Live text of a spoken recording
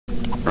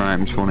Alright,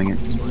 I'm spawning it.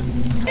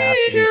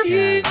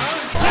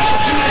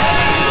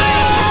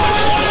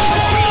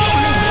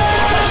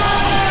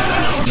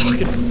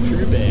 Fucking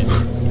Pooh Bear.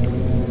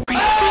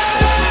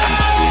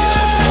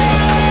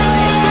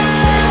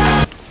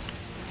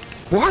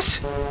 What?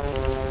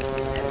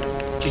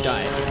 Did you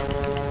die?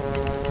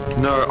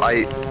 No,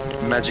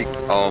 magic.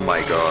 Oh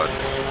my god.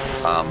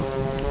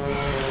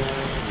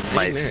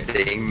 My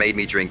thing made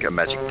me drink a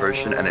magic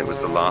potion, and it was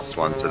the last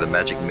one, so the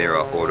magic mirror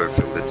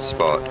auto-filled its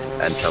spot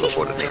and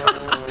teleported me.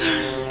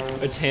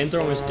 Its hands are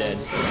almost dead.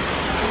 So.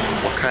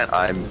 What kind?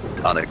 I'm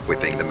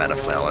unequipping the mana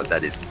flower.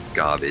 That is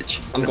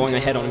garbage. I'm going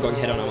ahead on.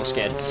 I'm all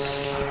scared.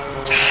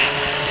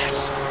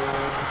 Yes!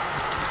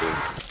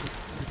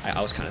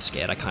 I was kind of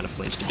scared. I kind of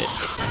flinched a bit.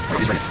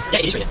 Yeah,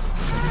 he's right.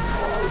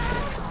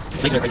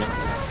 He's right now.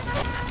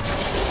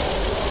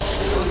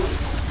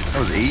 That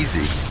was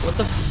easy. What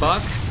the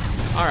fuck?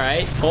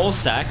 Alright, ball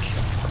sack.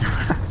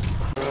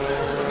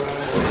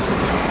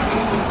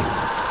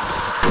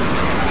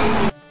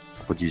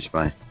 What did you just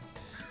buy?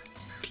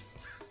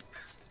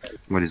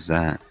 What is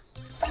that?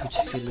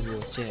 Beautiful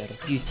water,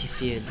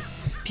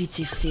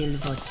 beautiful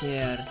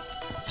water,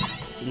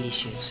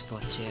 delicious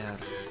water.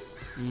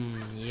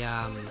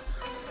 Yum.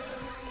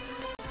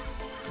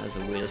 That was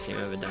the weirdest thing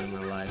I've ever done in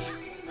my life.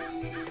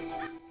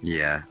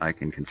 Yeah, I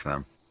can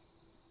confirm.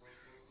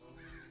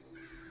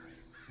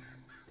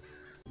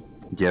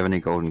 Do you have any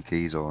golden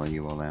keys, or are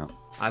you all out?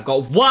 I've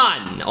got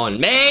one on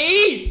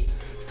me!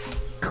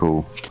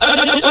 Cool. What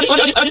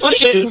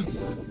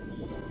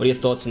are your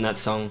thoughts on that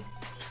song?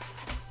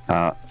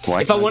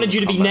 If I wanted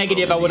you to be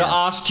negative, I would have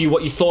asked you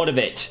what you thought of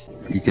it.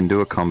 You can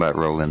do a combat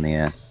roll in the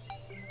air.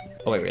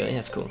 Oh wait, really?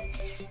 That's cool.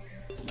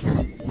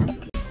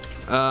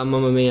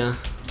 Mamma mia.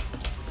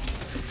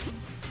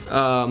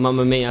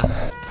 Mamma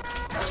mia.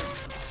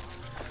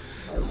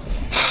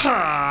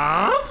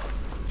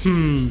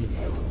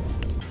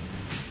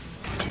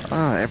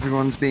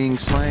 Everyone's being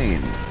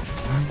slain.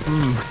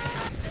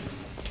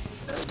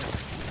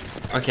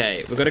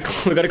 Okay, we gotta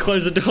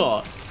close the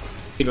door.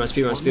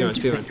 Speedrun. I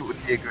think it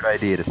would be a good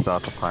idea to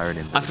start the pirate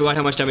in. I forgot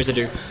how much damage they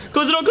do.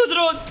 Close the door! Close the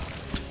door!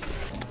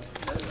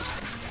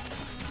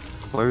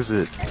 Close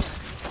it.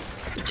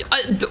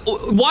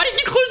 Why didn't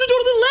you close the door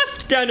to the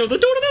left, Daniel? The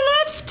door to the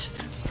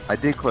left! I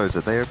did close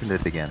it. They opened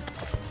it again.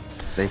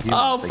 They're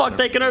humans. Oh fuck!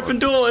 They can open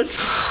doors.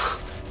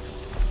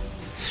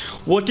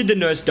 What did the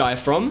nurse die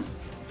from?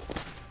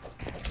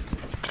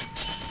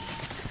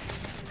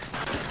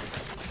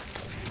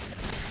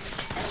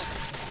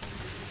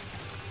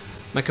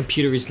 My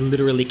computer is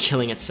literally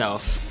killing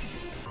itself.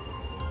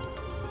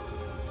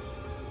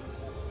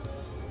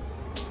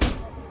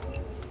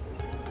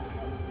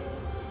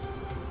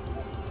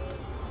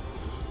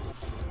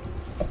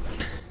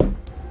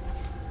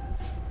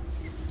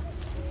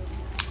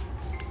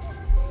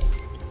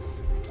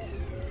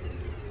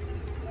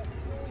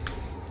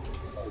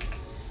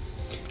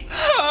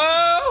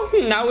 Oh,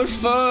 now it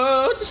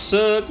for the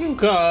second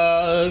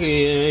car,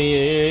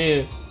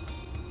 yeah.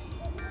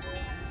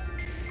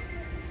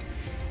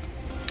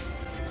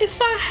 If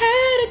I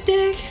had a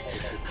dick,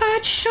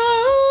 I'd show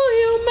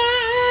you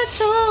my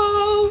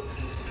soul.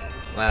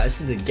 Wow, this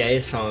is the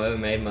gayest song I've ever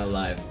made in my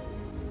life.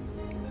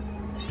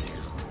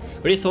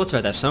 What are your thoughts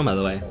about that song, by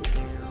the way?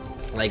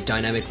 Like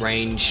dynamic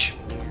range,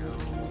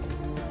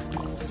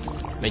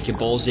 make your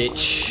balls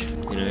itch,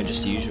 you know,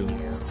 just the usual.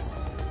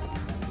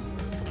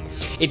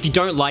 If you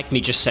don't like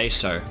me, just say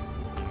so.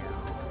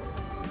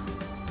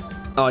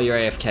 Oh, you're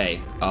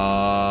AFK.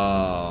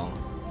 Oh.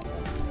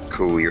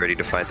 Cool, you ready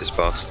to fight this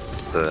boss?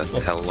 The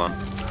hell one.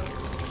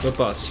 What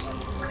boss?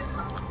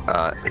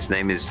 His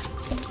name is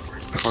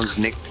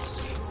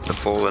Kosnix, the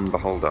Fallen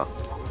Beholder.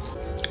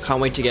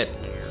 Can't wait to get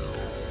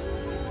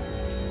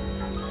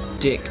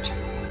dicked.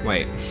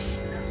 Wait.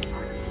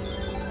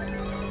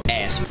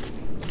 Ass.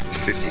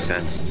 50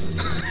 cents.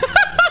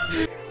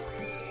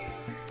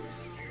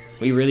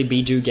 We really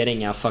be due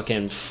getting our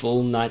fucking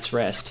full night's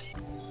rest.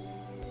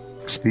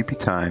 Sleepy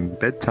time,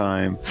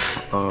 bedtime.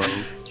 Oh.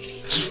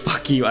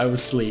 Fuck you, I will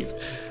sleep.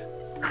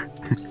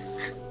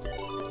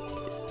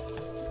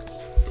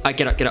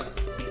 Get up, get up.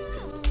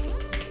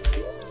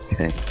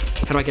 Okay.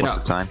 How do I get up? What's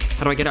the time?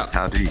 How do I get up?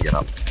 How do you get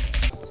up?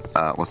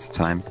 What's the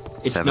time?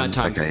 It's 7?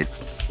 nighttime. Okay.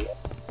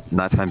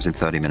 Nighttime's in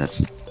 30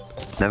 minutes.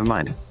 Never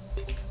mind.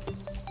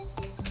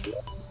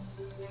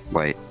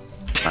 Wait.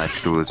 I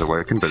thought it was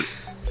awoken, but...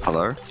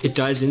 Hello? It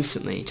dies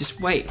instantly. Just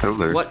wait.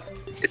 Hello. What?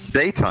 It's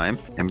daytime.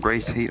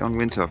 Embrace heat on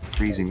winter,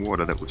 freezing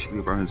water that will chill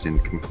your bones in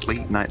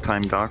complete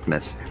nighttime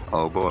darkness.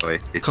 Oh boy,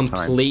 it's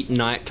complete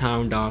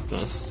nighttime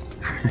darkness.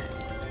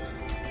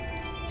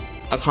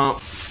 I can't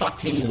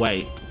fucking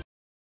wait.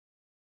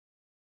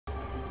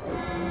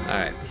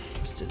 Alright,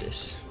 let's do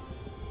this.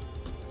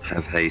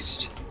 Have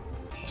haste.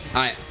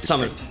 Alright,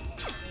 summon.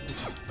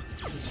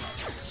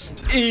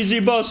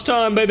 Easy boss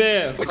time,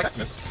 baby!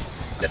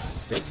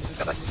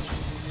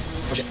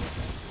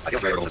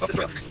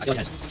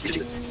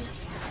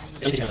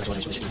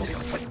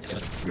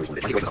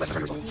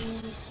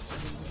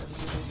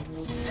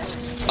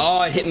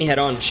 Oh, it hit me head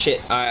on.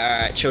 Shit.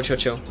 Alright,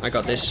 chill. I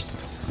got this.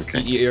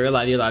 Okay. You're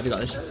alive, you got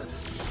this.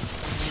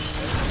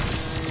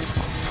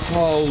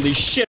 Holy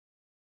shit.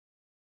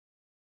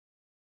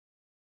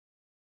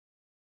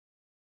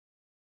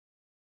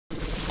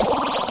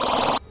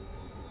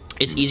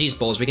 It's easy as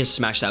balls, we can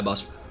smash that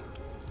boss.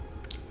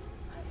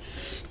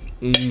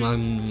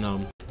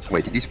 No.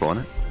 Wait, did you spawn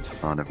it?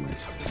 Oh, never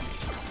mind.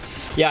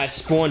 Yeah, I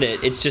spawned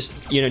it, it's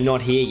just, you know,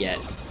 not here yet.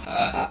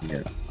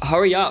 Yeah.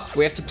 Hurry up,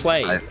 we have to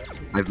play.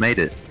 I've made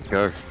it.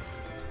 Go.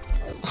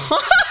 Are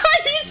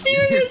you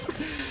serious?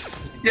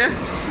 Yeah.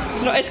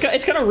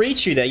 It's gonna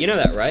reach you there, you know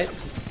that, right?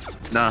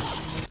 Nah.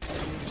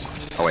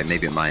 Oh wait,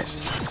 maybe it might.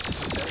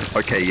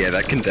 Okay, yeah,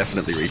 that can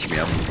definitely reach me.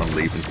 I'm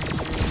leaving.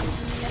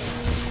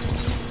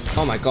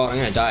 Oh my god, I'm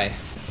gonna die.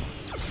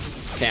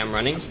 Okay, I'm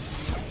running.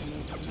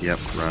 Yep,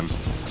 run.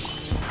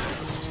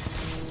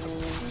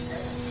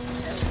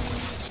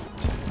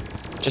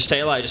 Just stay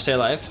alive, just stay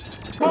alive.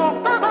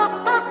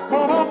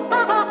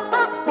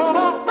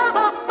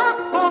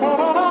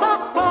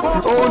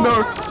 Oh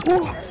no!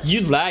 Oh.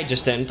 You lagged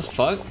just then, what the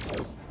fuck?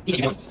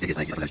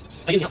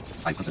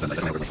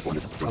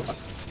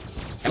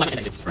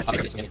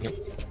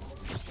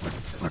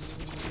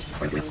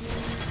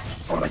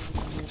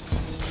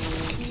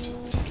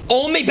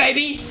 All me,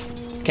 baby!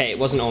 Okay, it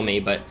wasn't all me,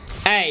 but...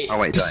 Hey! Oh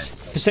wait,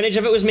 percentage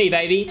of it was me,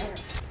 baby.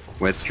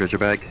 Where's the treasure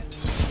bag?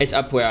 It's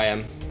up where I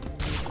am.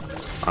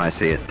 I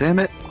see it. Damn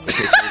it!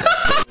 Okay,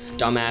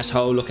 Dumb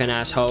asshole, looking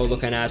asshole,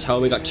 looking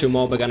asshole. We got 2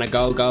 more, we're gonna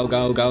go,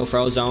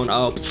 throw zone,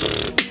 oh.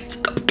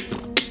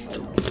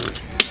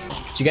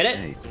 Did you get it?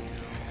 Hey.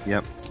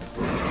 Yep.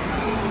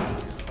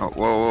 Oh,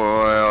 whoa.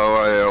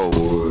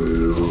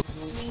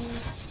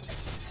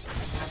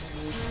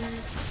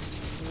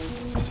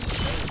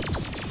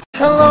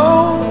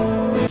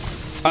 Hello?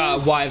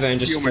 Wyvern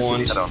just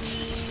spawned.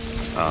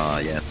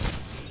 Yes.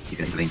 He's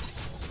gonna intervene.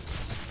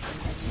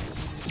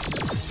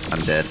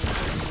 I'm dead.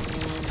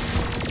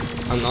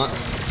 I'm not.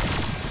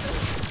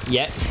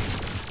 Yet.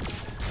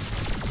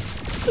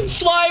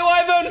 Fly,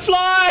 Wyvern,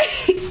 fly!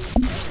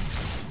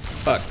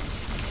 Fuck.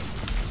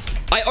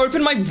 I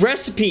opened my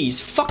recipes.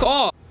 Fuck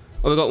off.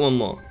 Oh, we got one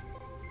more.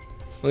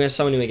 We're gonna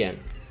summon him again.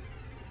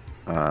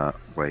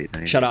 Wait.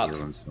 Shut up.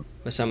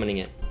 We're summoning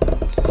it.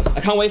 I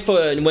can't wait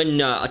for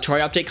when a Tory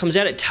update comes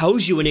out. It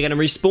tells you when you're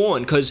gonna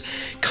respawn. Because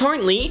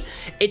currently,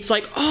 it's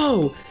like,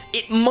 oh,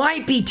 it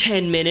might be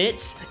 10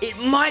 minutes. It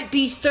might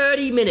be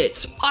 30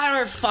 minutes. I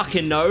don't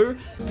fucking know.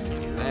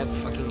 I have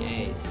fucking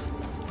AIDS.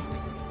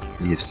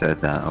 You've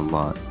said that a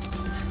lot.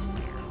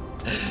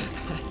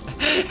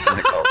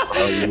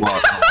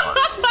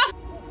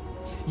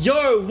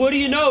 Yo, what do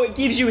you know? It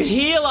gives you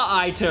healer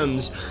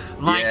items.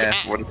 Like,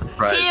 yeah, what a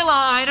surprise. Healer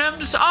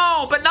items?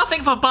 Oh, but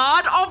nothing for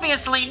Bard?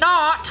 Obviously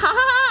not.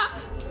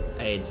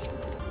 AIDS.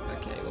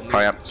 Okay, well,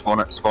 hurry up, spawn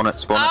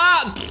it.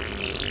 Ah!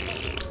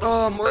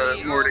 Oh,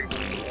 Morty.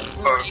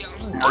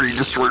 Morty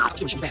destroyed.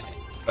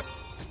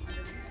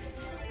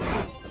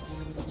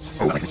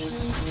 Oh.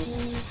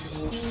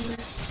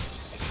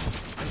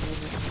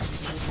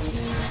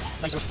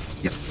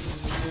 Yes.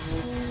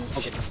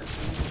 Oh shit.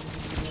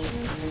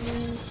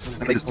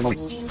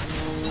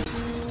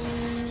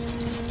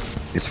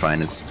 It's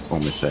fine, it's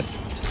almost dead.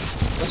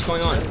 What's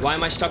going on? Why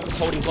am I stuck with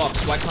holding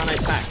blocks? Why can't I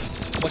attack?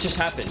 What just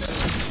happened?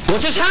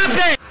 What just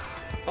happened?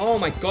 Oh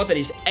my god, that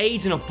is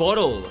AIDS in a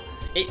bottle.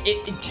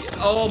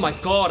 Oh my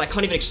god, I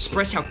can't even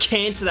express how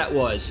cancer that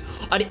was.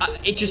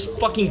 It just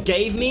fucking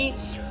gave me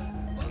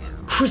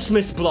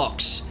Christmas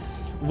blocks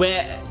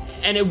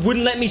and it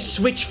wouldn't let me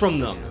switch from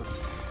them.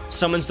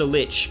 Summons the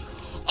Lich.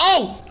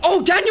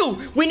 Oh, Daniel,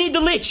 we need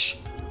the Lich.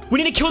 We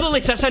need to kill the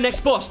Lich. That's our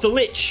next boss, the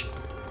Lich.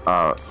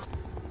 The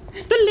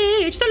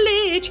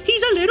Lich,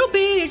 he's a little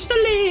bitch. The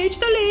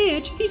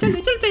Lich, he's a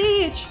little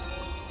bitch.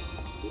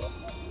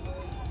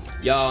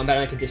 Yo, I'm about to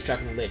make a diss track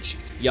on the Lich.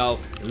 Yo,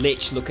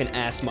 Lich looking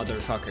ass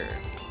motherfucker.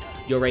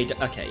 You're ready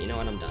to... Okay, you know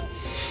what? I'm done.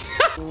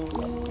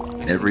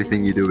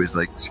 Everything you do is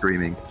like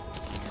screaming.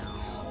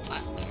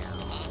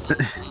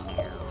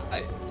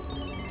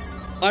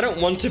 I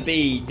don't want to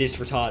be this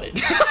retarded.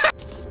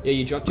 Yeah,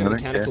 you dropped your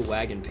mechanical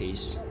wagon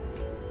piece.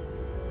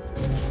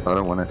 I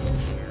don't want it.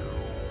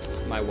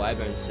 My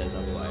Wyvern says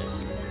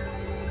otherwise.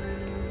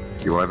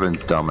 Your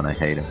Wyvern's dumb and I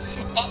hate him.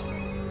 Oh,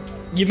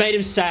 you made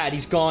him sad.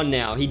 He's gone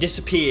now. He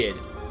disappeared.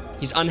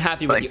 He's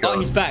unhappy with you. Oh,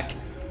 he's back.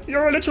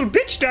 You're a little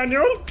bitch,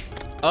 Daniel.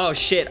 Oh,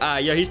 shit.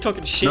 Yeah, he's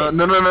talking shit. No.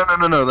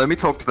 Let me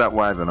talk to that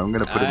Wyvern. I'm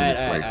gonna put him in his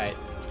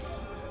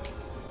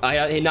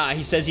place. Nah,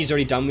 he says he's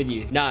already done with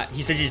you. Nah,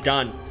 he says he's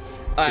done.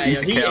 He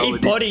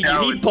bodied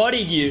you. He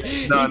bodied you.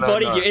 No.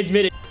 You.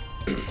 Admit it.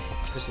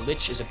 Because the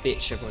Lich is a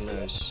bitch, everyone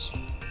knows.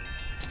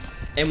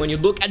 And when you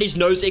look at his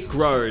nose, it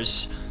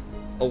grows.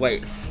 Oh,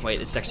 wait,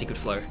 it's actually good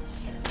flow.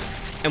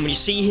 And when you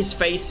see his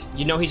face,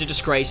 you know he's a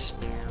disgrace.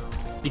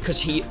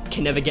 Because he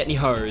can never get any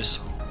hoes.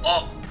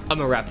 Oh, I'm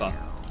a rapper.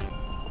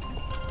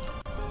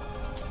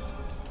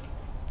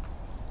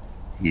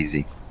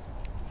 Easy.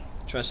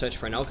 Trying to search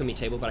for an alchemy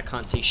table, but I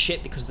can't see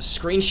shit because the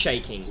screen's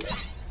shaking.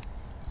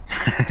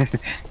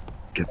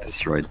 Get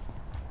destroyed.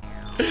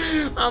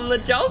 I'm the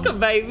Joker,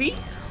 baby.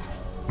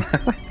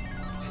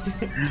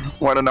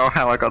 Want to know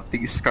how I got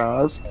these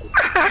scars?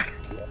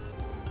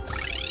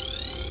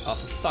 Oh,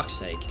 for fuck's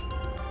sake.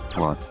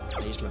 What?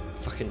 I used my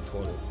fucking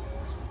portal.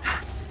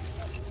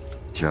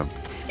 Jump.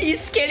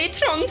 It's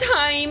skeleton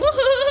time!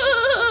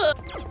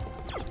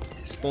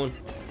 Spawn.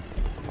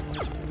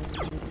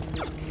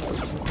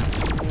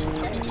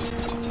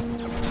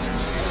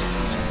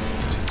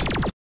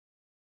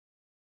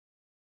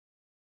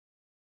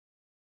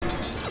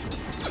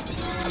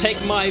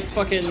 Take my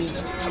fucking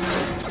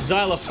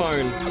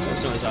xylophone.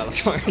 That's not a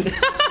xylophone.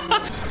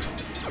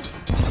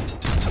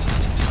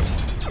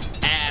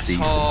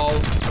 Asshole.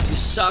 You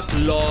suck,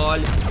 lol.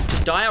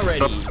 Just die already.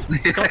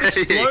 Stop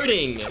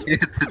exploding. You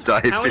had to die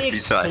 50 times. How many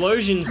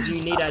explosions do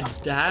you need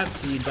to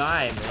have till you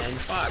die, man?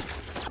 Fuck.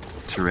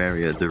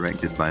 Terraria,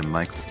 directed by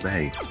Michael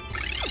Bay.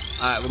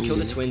 Alright, we'll kill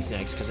the twins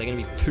next, because they're gonna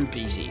be poop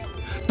easy.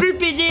 Poop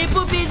easy,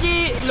 poop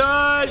easy!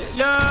 Lol,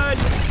 lol!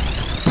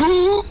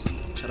 Poop!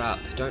 Shut up.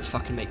 Don't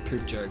fucking make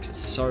poop jokes. It's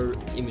so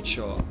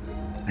immature.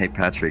 Hey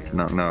Patrick,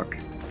 knock knock.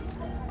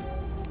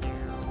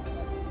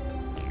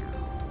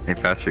 Hey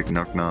Patrick,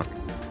 knock knock.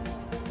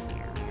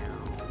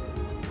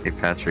 Hey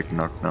Patrick,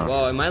 knock knock.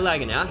 Whoa, am I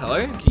lagging out?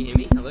 Hello? Can you hear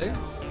me? Hello?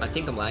 I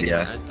think I'm lagging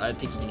Yeah. out. I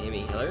think you can hear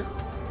me. Hello?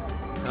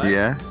 Hello?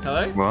 Yeah?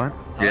 Hello? What?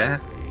 Hello? Yeah?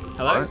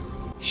 Hello?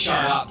 What? Shut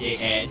up,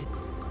 dickhead.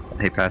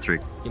 Hey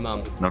Patrick, Your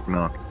mum. knock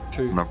knock.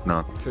 Poo. Knock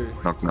knock. Poo.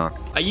 Knock knock.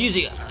 Are you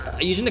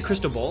using the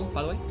crystal ball,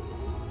 by the way?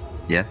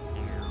 Yeah?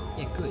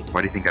 Yeah, good.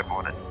 Why do you think I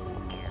bought it?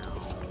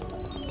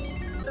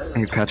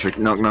 Hey Patrick,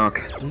 knock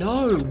knock.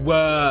 No,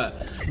 no.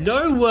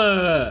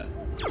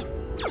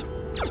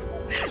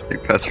 Hey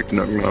Patrick,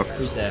 knock knock.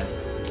 Who's there?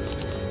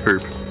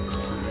 Poop.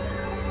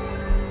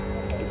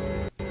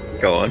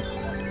 Go on.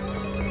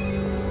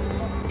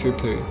 Poo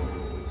poo.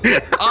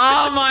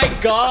 Oh my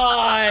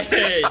god!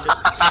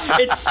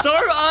 It's so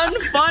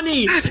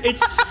unfunny!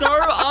 It's so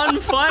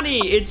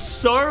unfunny! It's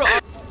so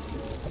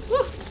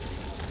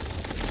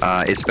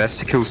It's best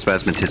to kill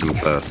Spasmatism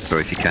first, so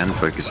if you can,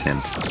 focus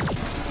him.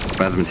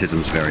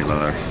 Spasmatism's very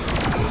low.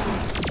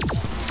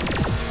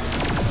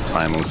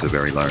 I am also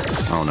very low.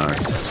 Oh no.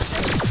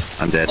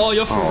 I'm dead. Oh,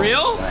 you're for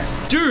real?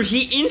 Dude,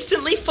 he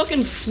instantly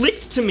fucking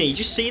flicked to me. Did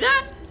you see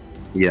that?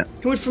 Yeah.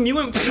 He went from you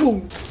and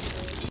phew.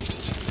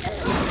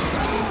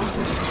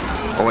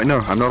 Oh wait, no,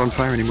 I'm not on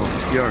fire anymore.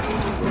 Yo.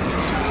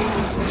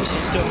 Just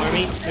sit still,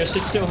 homie. Just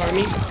sit still,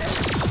 homie.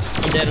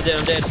 I'm dead, I'm dead,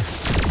 I'm dead.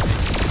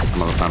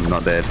 I'm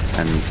not dead,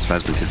 and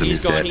Spasmatism He's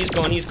is gone, dead. he's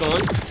gone, he's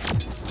gone.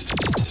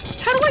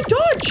 How do I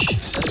dodge?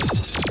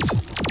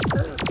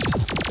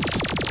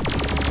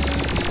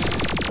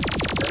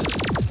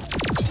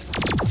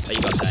 Oh,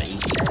 you got that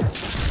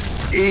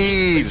easy.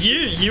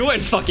 Ease! You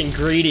went fucking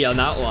greedy on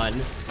that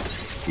one.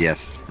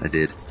 Yes, I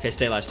did. Okay,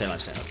 stay alive, stay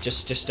alive, stay alive.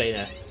 Just stay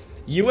there.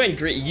 You went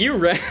greedy. You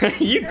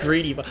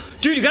greedy.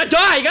 Dude, you gotta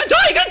die! You gotta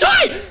die! You gotta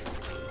die!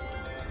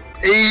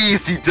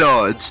 Easy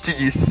dodge! Did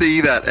you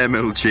see that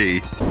MLG?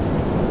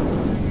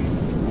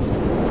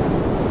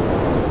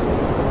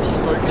 If you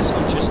focus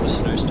on just the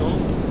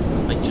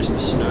snowstorm, like just the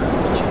snow,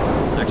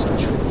 it's actually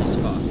tricky as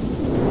fuck.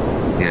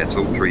 Yeah, it's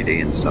all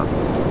 3D and stuff.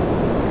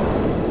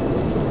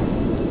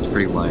 It's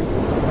pretty lame.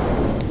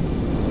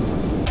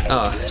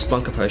 Oh, it's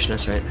bunker potion,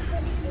 that's right.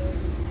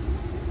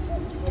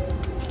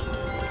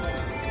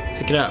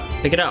 Pick it up,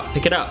 pick it up,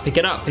 pick it up, pick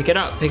it up, pick it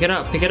up, pick it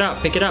up, pick it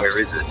up, pick it up. Where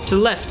is it? To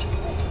the left.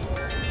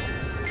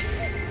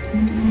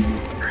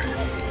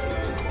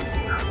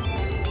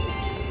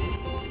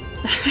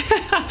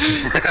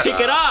 Pick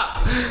it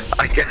up!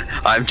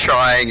 I'm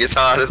trying as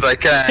hard as I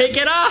can. Pick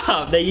it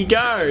up! There you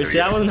go. See,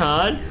 that wasn't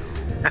hard.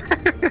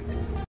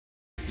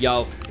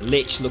 Yo,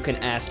 lich looking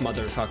ass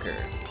motherfucker.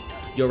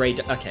 You're ready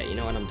to... Okay, you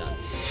know what? I'm done.